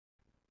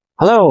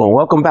Hello and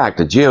welcome back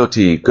to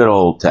GOT Good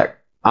Old Tech.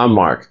 I'm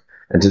Mark,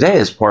 and today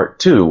is part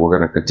 2. We're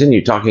going to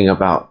continue talking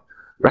about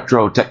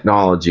retro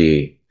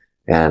technology,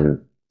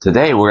 and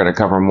today we're going to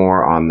cover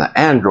more on the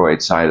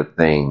Android side of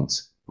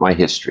things, my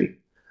history.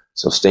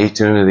 So stay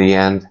tuned to the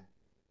end.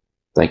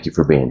 Thank you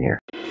for being here.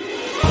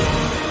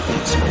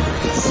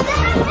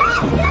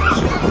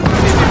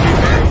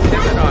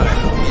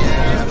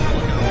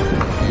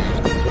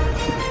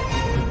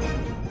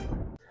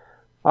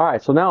 All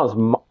right, so now as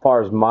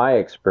far as my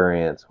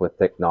experience with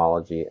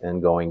technology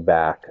and going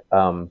back,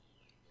 I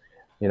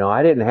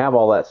didn't have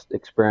all that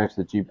experience.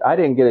 I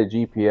didn't get a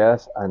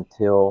GPS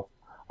until,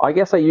 I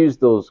guess I used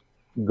those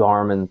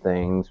Garmin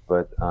things,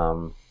 but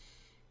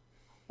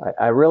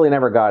I really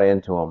never got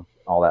into them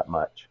all that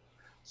much.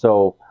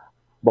 So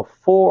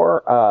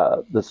before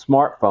the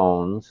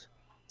smartphones,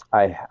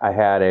 I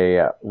had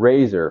a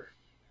Razr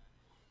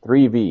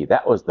 3V.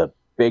 That was the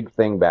big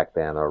thing back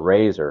then, a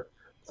Razr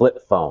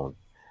flip phone.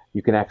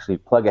 You can actually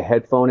plug a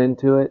headphone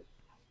into it,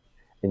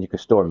 and you can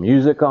store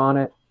music on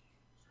it.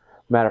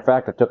 Matter of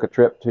fact, I took a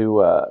trip to,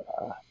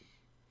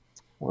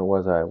 where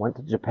was I? I went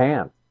to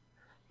Japan,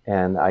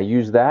 and I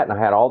used that, and I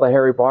had all the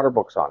Harry Potter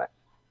books on it.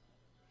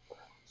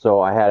 So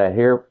I had it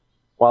here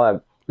while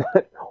I'm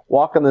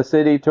walking the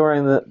city,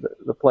 touring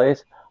the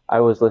place. I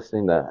was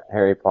listening to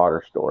Harry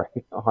Potter story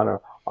on a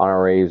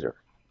Razr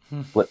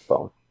flip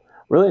phone.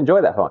 Really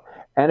enjoyed that phone,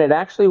 and it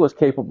actually was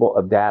capable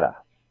of data.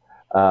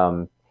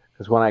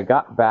 Because when I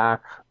got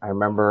back, I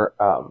remember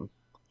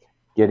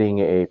getting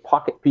a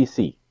pocket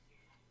PC.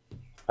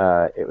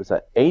 It was an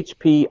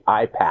HP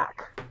iPac.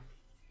 You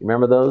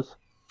remember those?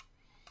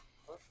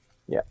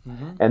 Yeah.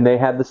 Mm-hmm. And they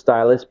had the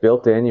stylus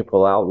built in. You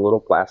pull out a little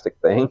plastic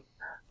thing.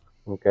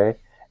 Okay.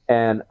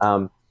 And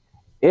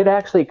it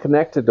actually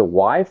connected to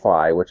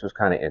Wi-Fi, which was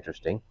kind of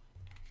interesting.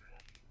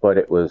 But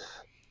it was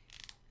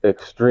it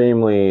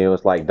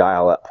was like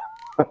dial-up.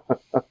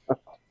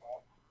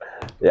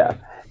 Yeah.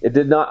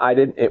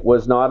 It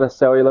was not a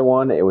cellular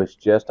one. It was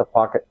just a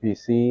pocket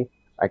PC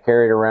I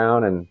carried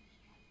around, and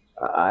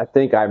I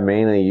think I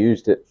mainly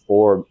used it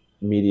for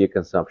media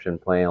consumption,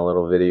 playing a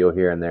little video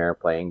here and there,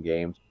 playing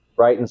games,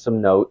 writing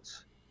some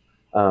notes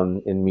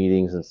in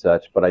meetings and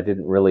such, but I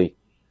didn't really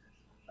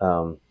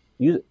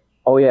use it.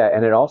 Oh yeah,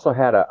 and it also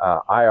had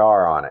a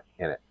IR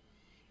in it.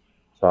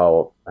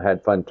 So I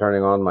had fun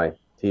turning on my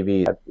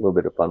TV, had a little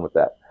bit of fun with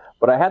that.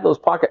 But I had those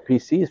pocket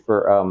PCs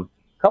for a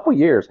couple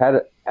years,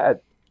 had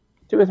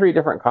 2 or 3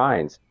 different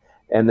kinds.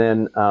 And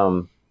then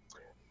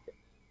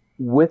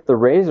with the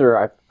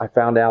Razr, I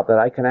found out that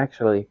I can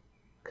actually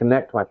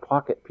connect my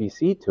pocket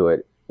PC to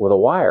it with a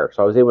wire.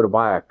 So I was able to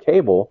buy a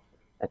cable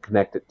and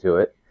connect it to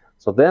it.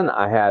 So then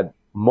I had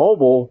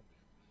mobile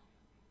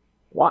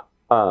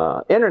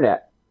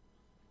internet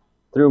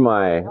through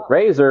my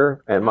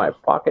Razr and my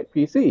pocket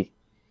PC.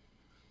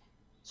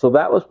 So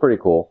that was pretty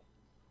cool.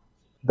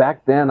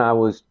 Back then I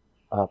was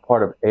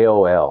part of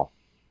AOL.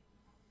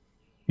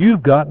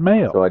 You've got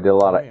mail. So I did a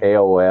lot of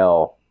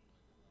AOL.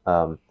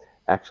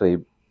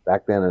 Actually,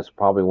 back then is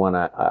probably when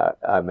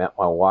I met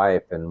my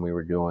wife, and we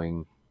were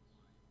doing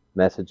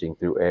messaging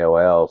through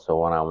AOL. So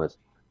when I was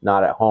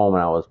not at home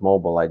and I was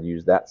mobile, I'd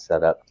use that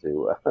setup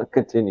to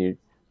continue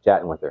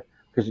chatting with her.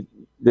 Because you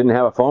didn't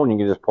have a phone you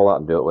could just pull out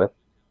and do it with.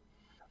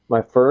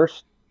 My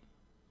first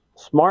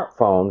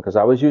smartphone, because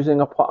I was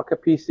using a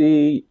pocket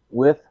PC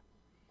with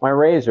my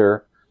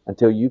Razr,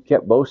 until you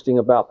kept boasting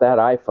about that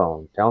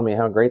iPhone, telling me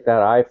how great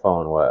that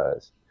iPhone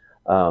was.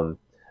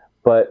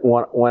 But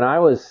when I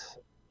was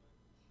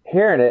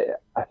hearing it,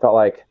 I felt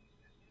like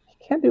he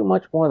can't do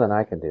much more than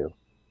I can do.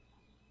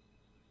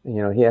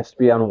 He has to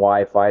be on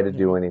Wi-Fi to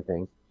do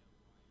anything.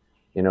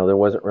 There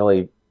wasn't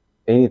really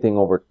anything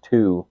over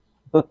 2G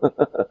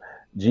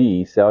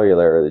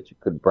cellular that you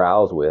could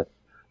browse with.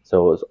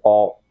 So it was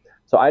all.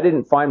 So I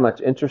didn't find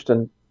much interest to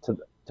an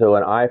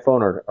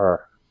iPhone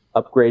or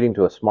upgrading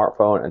to a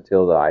smartphone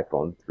until the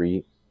iPhone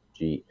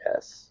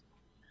 3GS.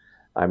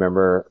 I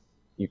remember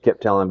you kept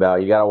telling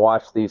about, you got to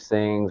watch these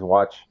things,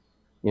 watch,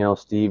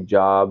 Steve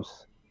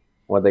Jobs,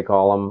 what they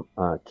call them,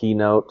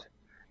 keynote.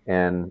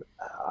 And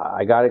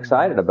I got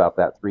excited about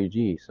that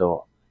 3G.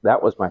 So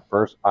that was my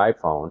first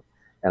iPhone.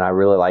 And I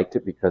really liked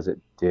it because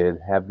it did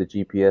have the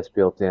GPS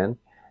built in.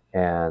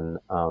 And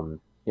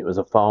it was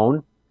a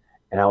phone.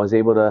 And I was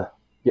able to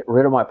get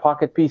rid of my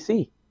pocket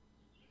PC.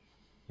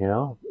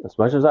 As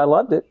much as I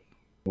loved it.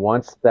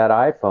 Once that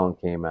iPhone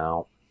came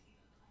out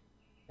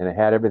and it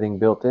had everything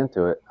built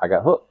into it, I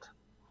got hooked.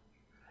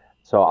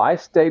 So I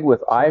stayed with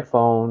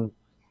iPhone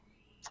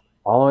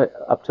all the way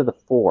up to the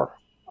 4,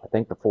 I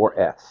think the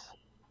 4S.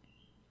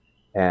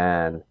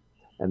 And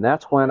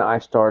that's when I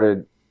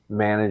started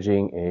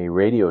managing a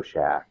Radio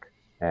Shack,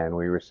 and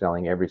we were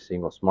selling every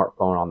single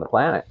smartphone on the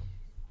planet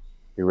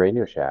through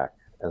Radio Shack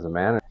as a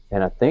manager.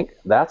 And I think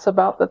that's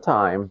about the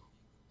time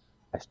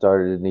I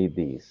started to need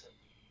these.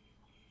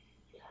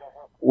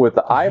 With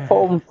the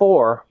iPhone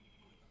 4,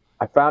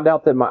 I found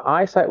out that my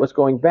eyesight was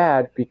going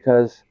bad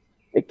because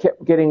it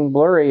kept getting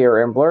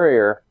blurrier and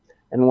blurrier.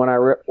 And what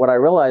I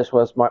realized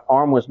was my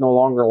arm was no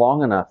longer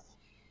long enough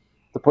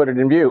to put it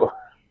in view.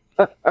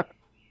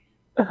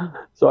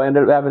 So I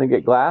ended up having to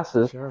get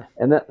glasses, Sure.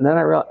 and then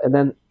I realized, and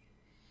then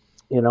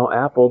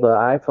Apple, the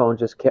iPhone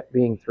just kept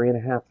being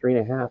 3.5,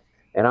 3.5,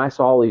 and I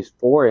saw all these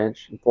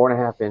 4-inch and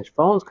 4.5-inch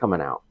phones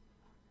coming out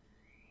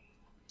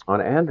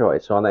on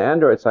Android. So on the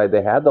Android side,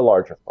 they had the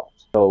larger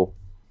phones. So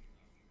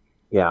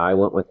yeah, I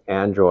went with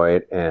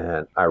Android,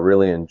 and I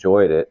really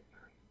enjoyed it.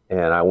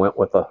 And I went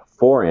with a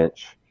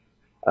 4-inch.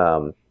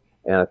 And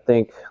I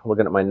think,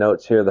 looking at my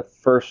notes here, the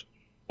first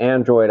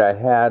Android I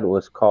had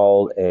was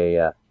called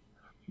a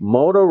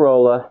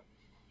Motorola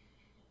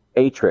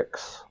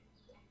Atrix,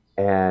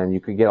 and you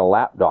could get a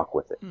lap dock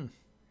with it.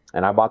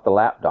 And I bought the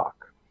lap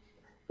dock.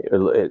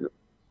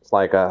 It's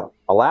like a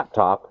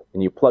laptop,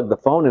 and you plug the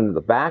phone into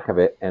the back of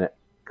it, and it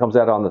comes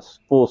out on the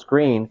full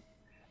screen.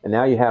 And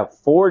now you have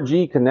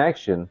 4G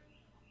connection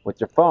with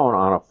your phone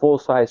on a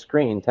full-size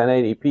screen,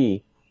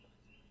 1080p,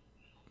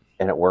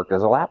 and it worked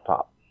as a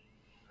laptop.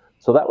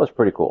 So that was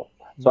pretty cool.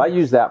 So I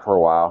used that for a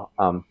while,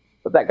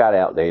 but that got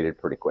outdated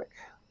pretty quick.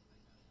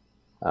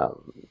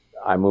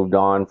 I moved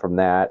on from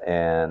that,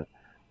 and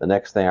the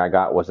next thing I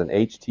got was an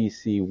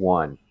HTC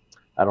One.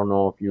 I don't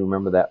know if you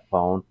remember that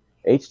phone.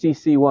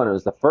 HTC One, it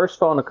was the first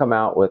phone to come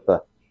out with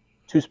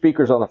 2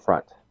 speakers on the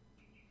front,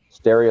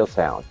 stereo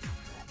sound,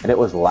 and it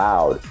was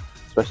loud,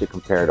 especially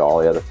compared to all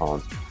the other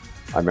phones.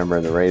 I remember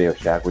in the Radio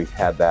Shack we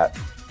had that.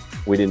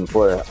 We didn't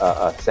put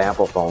a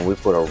sample phone. We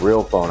put a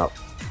real phone up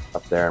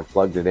there and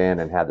plugged it in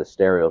and had the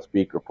stereo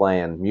speaker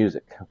playing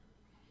music,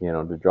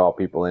 to draw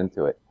people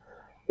into it.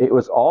 It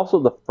was also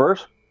the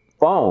first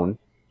phone,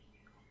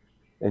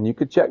 and you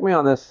could check me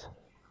on this,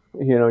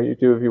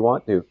 YouTube if you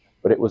want to,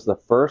 but it was the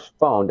first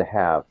phone to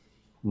have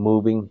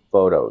moving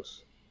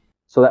photos.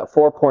 So that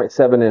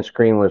 4.7-inch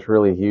screen was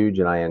really huge,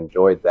 and I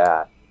enjoyed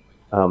that.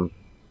 And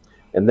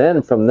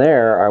then from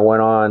there, I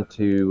went on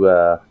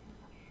to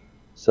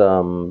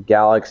some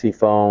Galaxy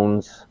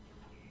phones.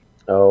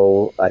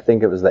 Oh, I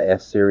think it was the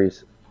S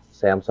series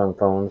Samsung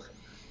phones.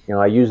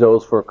 I used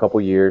those for a couple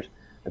years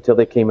until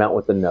they came out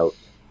with the Note.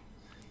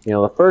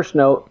 The first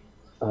Note,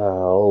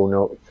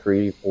 Note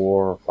 3,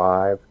 4,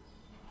 5,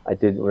 I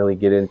didn't really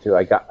get into.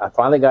 I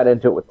finally got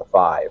into it with the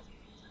 5.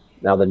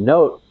 Now the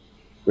Note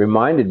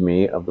reminded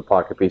me of the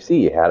Pocket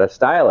PC. It had a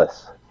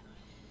stylus,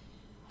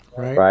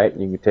 right?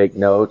 You could take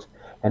notes,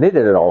 and it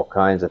did all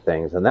kinds of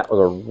things, and that was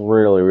a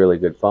really, really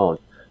good phone.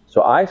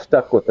 So I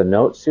stuck with the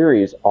Note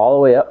series all the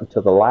way up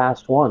until the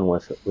last one,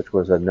 which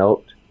was a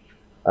Note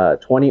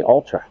 20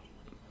 Ultra.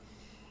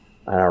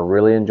 And I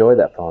really enjoyed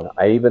that phone.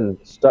 I even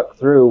stuck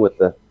through with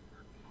the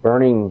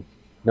burning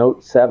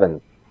Note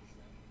 7,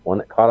 one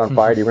that caught on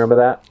fire. Do you remember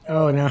that?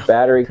 Oh, no.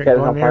 Battery caught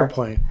on fire.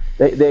 Airplane.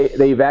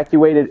 They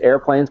evacuated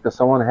airplanes because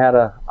someone had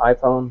an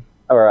iPhone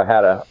or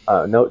had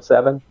a Note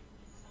 7.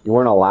 You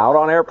weren't allowed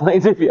on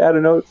airplanes if you had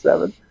a Note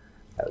 7.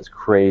 That was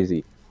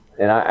crazy.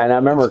 And I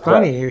remember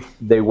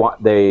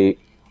they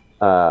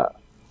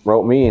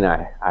wrote me, and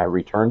I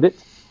returned it,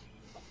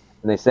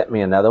 and they sent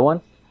me another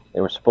one.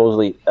 They were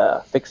supposedly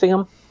fixing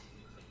them,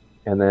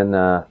 and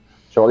then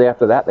shortly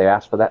after that, they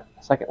asked for that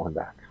second one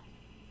back.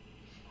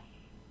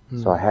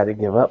 So I had to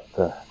give up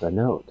the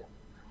Note.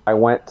 I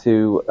went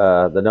to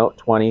the Note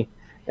 20,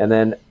 and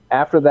then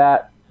after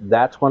that,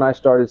 that's when I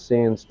started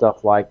seeing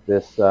stuff like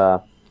this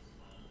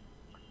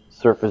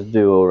Surface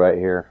Duo right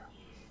here.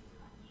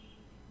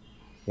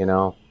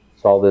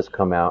 Saw this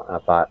come out, and I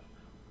thought,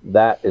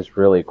 that is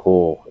really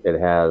cool.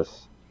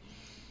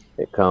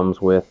 It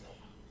comes with,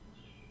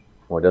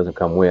 well, it doesn't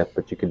come with,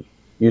 but you can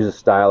use a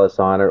stylus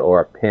on it or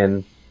a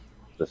pin,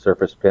 the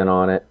Surface pin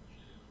on it,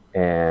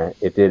 and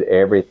it did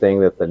everything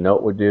that the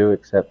Note would do,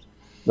 except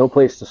no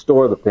place to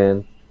store the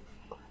pin.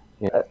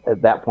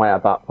 At that point, I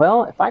thought,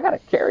 well, if I got to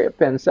carry a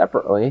pin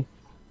separately,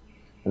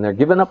 and they're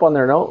giving up on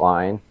their Note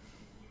line,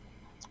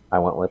 I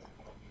went with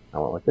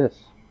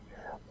this.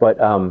 But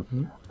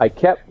I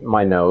kept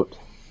my Note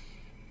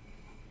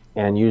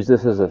and used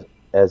this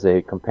as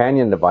a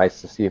companion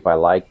device to see if I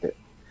liked it.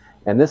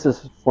 And this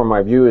is for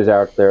my viewers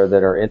out there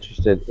that are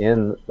interested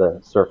in the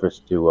Surface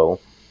Duo.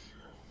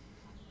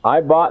 I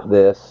bought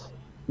this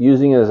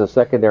using it as a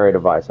secondary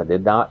device. I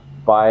did not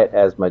buy it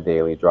as my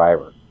daily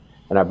driver.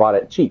 And I bought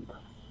it cheap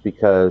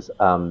because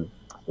the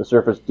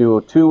Surface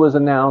Duo 2 was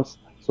announced,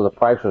 so the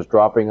price was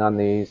dropping on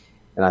these.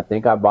 And I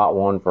think I bought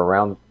one for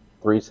around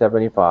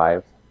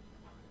 $375.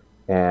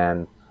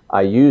 And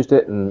I used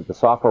it, and the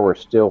software was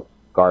still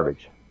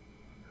garbage.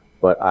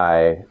 But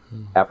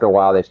after a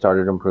while, they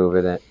started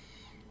improving it.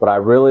 But I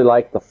really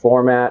like the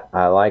format.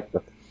 I like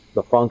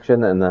the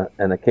function and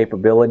the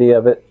capability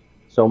of it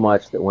so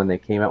much that when they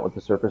came out with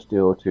the Surface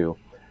Duo 2,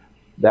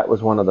 that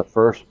was one of the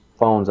first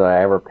phones that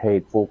I ever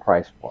paid full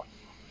price for.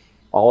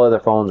 All other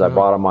phones, I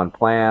bought them on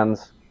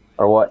plans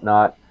or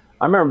whatnot.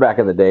 I remember back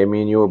in the day,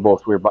 me and you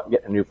we were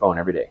getting a new phone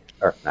every day.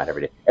 Or not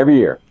every day, every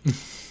year. We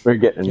were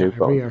getting a new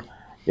phone. Every year.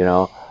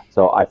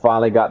 So I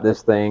finally got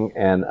this thing,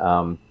 and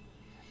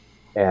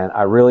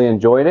I really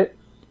enjoyed it.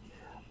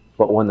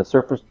 But when the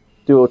Surface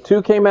Duo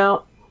 2 came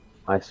out,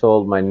 I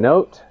sold my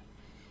Note,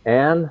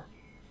 and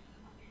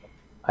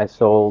I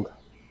sold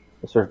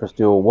the Surface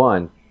Duo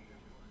 1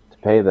 to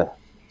pay the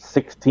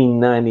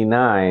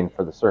 $16.99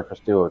 for the Surface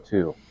Duo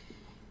 2.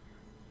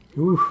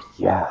 Ooh.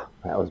 Yeah,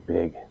 that was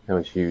big. That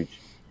was huge.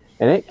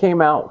 And it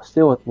came out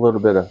still with a little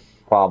bit of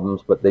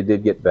problems, but they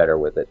did get better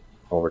with it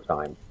over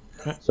time.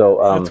 So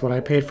that's what I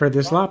paid for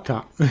this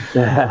laptop.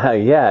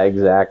 yeah,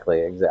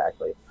 exactly.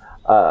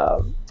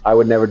 I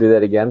would never do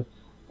that again,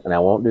 and I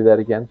won't do that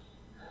again,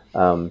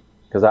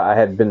 because I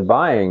had been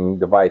buying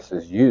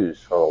devices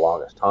used for the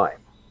longest time,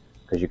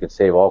 because you could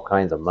save all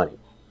kinds of money.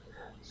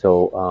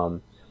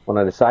 So when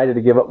I decided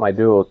to give up my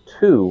Duo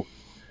 2,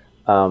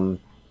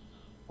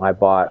 I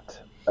bought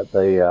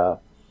the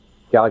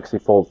Galaxy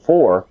Fold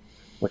 4,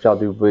 which I'll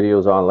do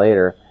videos on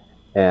later,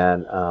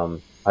 and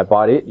I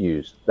bought it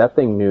used. That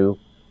thing new,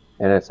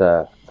 and it's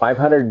a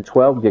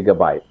 512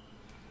 gigabyte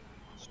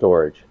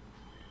storage,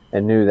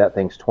 and new. That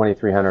thing's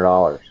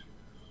 $2,300.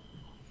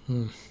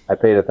 I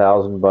paid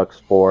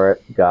 $1,000 for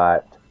it.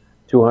 Got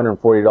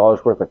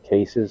 $240 worth of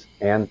cases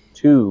and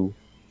 2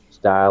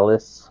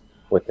 styluses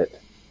with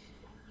it.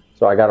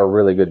 So I got a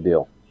really good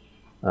deal.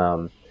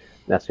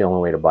 That's the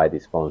only way to buy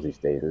these phones these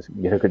days, is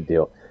get a good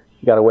deal.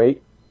 You got to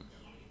wait.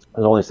 I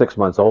was only 6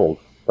 months old,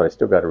 but I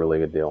still got a really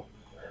good deal.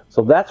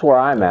 So that's where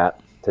I'm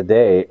at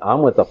today.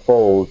 I'm with the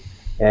Fold,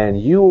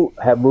 and you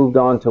have moved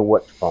on to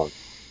what phone?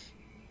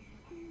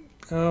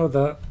 Oh,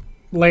 the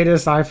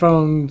latest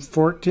iPhone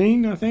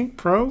 14, I think,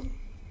 Pro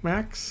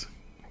Max.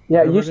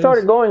 Yeah, you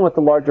started going with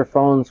the larger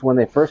phones when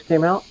they first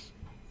came out?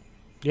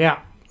 Yeah.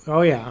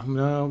 Oh, yeah.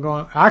 No,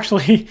 going.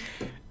 Actually,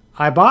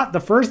 I bought the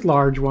first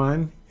large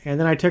one, and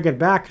then I took it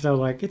back because I was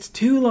like, it's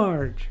too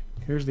large.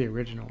 Here's the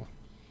original.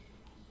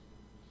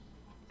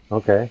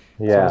 Okay.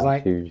 Yeah. So I was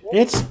like, huge.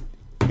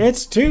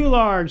 It's too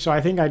large. So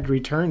I think I'd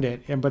returned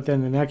it. But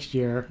then the next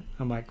year,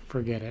 I'm like,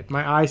 forget it.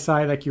 My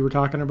eyesight, like you were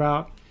talking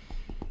about,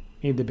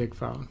 need the big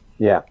phone.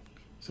 Yeah.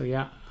 So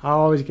yeah, I'll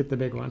always get the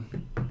big one.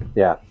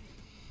 Yeah.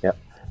 Yep.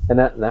 And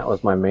that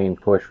was my main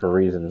push for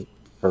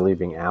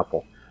leaving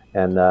Apple.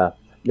 And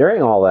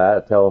during all that,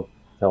 I tell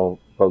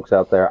folks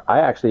out there, I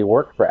actually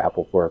worked for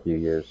Apple for a few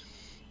years.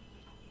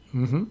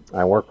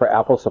 I worked for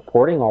Apple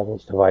supporting all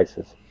those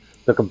devices,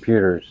 the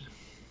computers,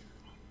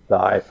 the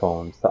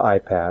iPhones, the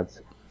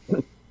iPads.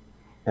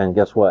 And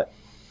guess what?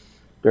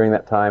 During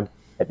that time,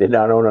 I did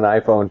not own an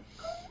iPhone.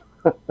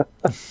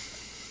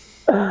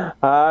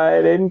 I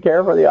didn't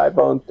care for the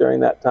iPhones during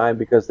that time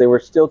because they were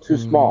still too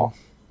small.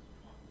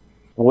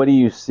 What do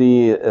you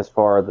see as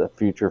far as the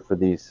future for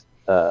these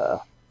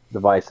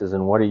devices,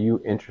 and what are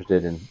you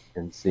interested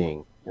in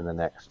seeing in the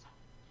next?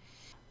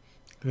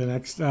 The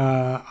next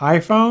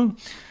iPhone?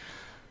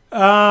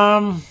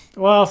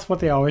 Well, it's what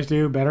they always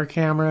do. Better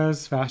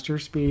cameras, faster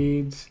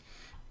speeds.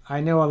 I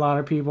know a lot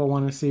of people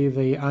want to see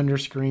the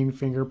under-screen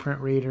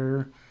fingerprint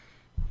reader.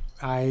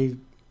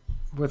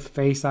 With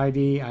Face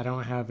ID, I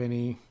don't have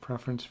any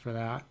preference for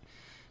that.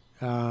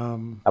 How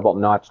about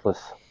notchless?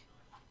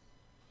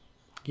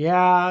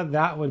 Yeah,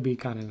 that would be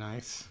kind of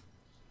nice.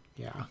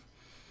 Yeah.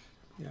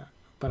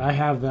 But I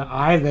have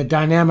the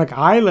dynamic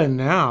island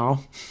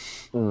now.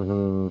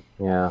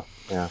 Yeah.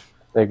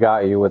 They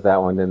got you with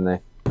that one, didn't they?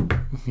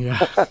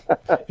 Yeah.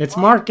 It's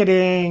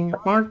marketing.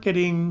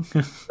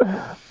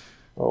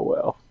 Oh,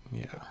 well.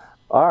 Yeah.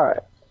 All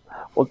right.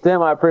 Well,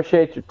 Tim, I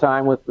appreciate your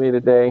time with me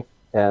today,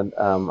 and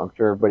I'm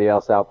sure everybody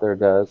else out there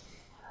does.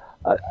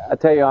 I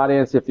tell you,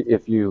 audience,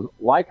 if you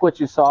like what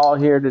you saw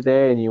here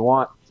today and you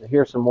want to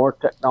hear some more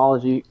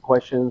technology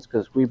questions,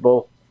 because we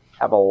both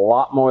have a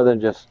lot more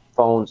than just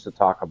phones to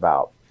talk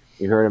about.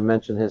 You heard him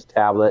mention his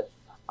tablet.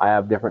 I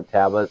have different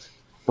tablets,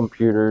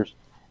 computers,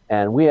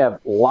 and we have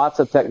lots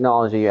of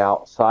technology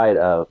outside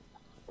of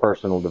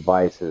personal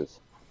devices.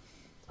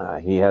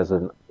 He has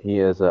an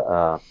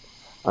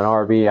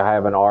RV. I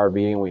have an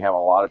RV, and we have a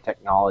lot of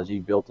technology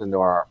built into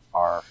our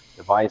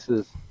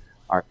devices,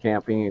 our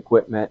camping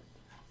equipment,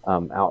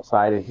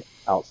 outside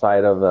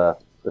of the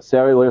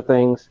cellular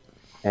things,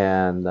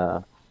 and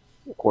of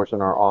course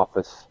in our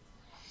office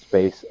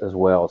space as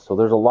well. So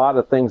there's a lot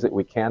of things that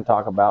we can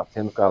talk about.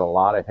 Tim's got a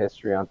lot of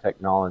history on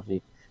technology.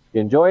 If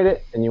you enjoyed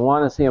it and you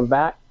want to see him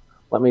back,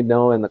 let me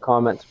know in the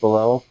comments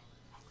below.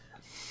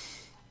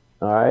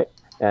 All right,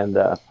 and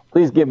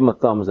please give him a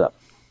thumbs up.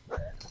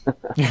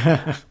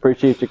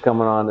 Appreciate you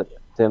coming on,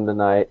 Tim,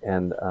 tonight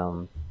and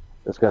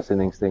discussing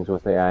these things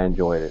with me. I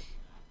enjoyed it.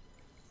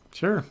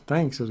 Sure.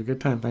 Thanks. It was a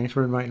good time. Thanks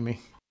for inviting me.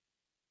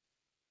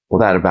 Well,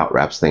 that about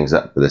wraps things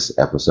up for this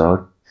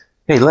episode.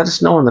 Hey, let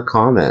us know in the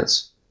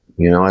comments,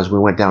 as we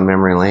went down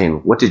memory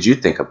lane, what did you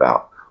think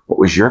about? What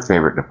was your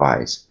favorite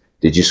device?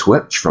 Did you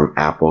switch from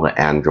Apple to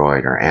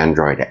Android or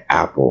Android to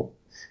Apple?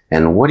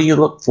 And what do you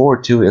look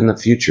forward to in the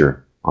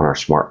future on our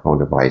smartphone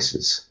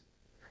devices?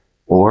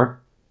 Or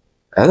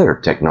other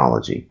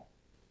technology,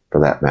 for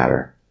that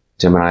matter.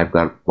 Tim and I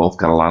have both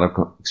got a lot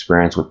of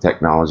experience with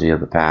technology of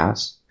the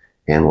past,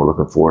 and we're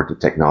looking forward to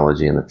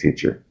technology in the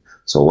future.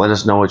 So let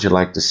us know what you'd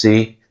like to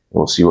see, and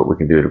we'll see what we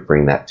can do to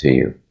bring that to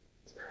you.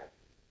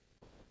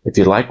 If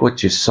you like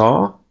what you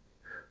saw,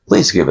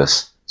 please give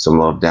us some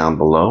love down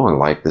below and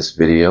like this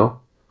video.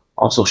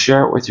 Also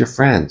share it with your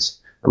friends,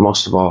 and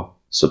most of all,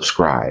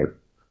 subscribe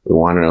We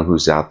want to know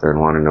who's out there and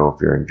want to know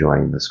if you're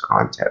enjoying this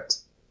content.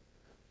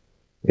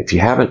 If you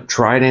haven't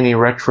tried any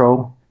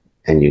retro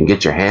and you can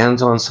get your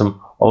hands on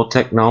some old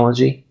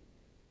technology,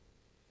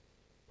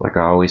 like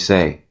I always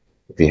say,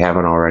 if you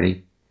haven't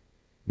already,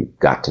 you've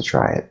got to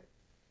try it.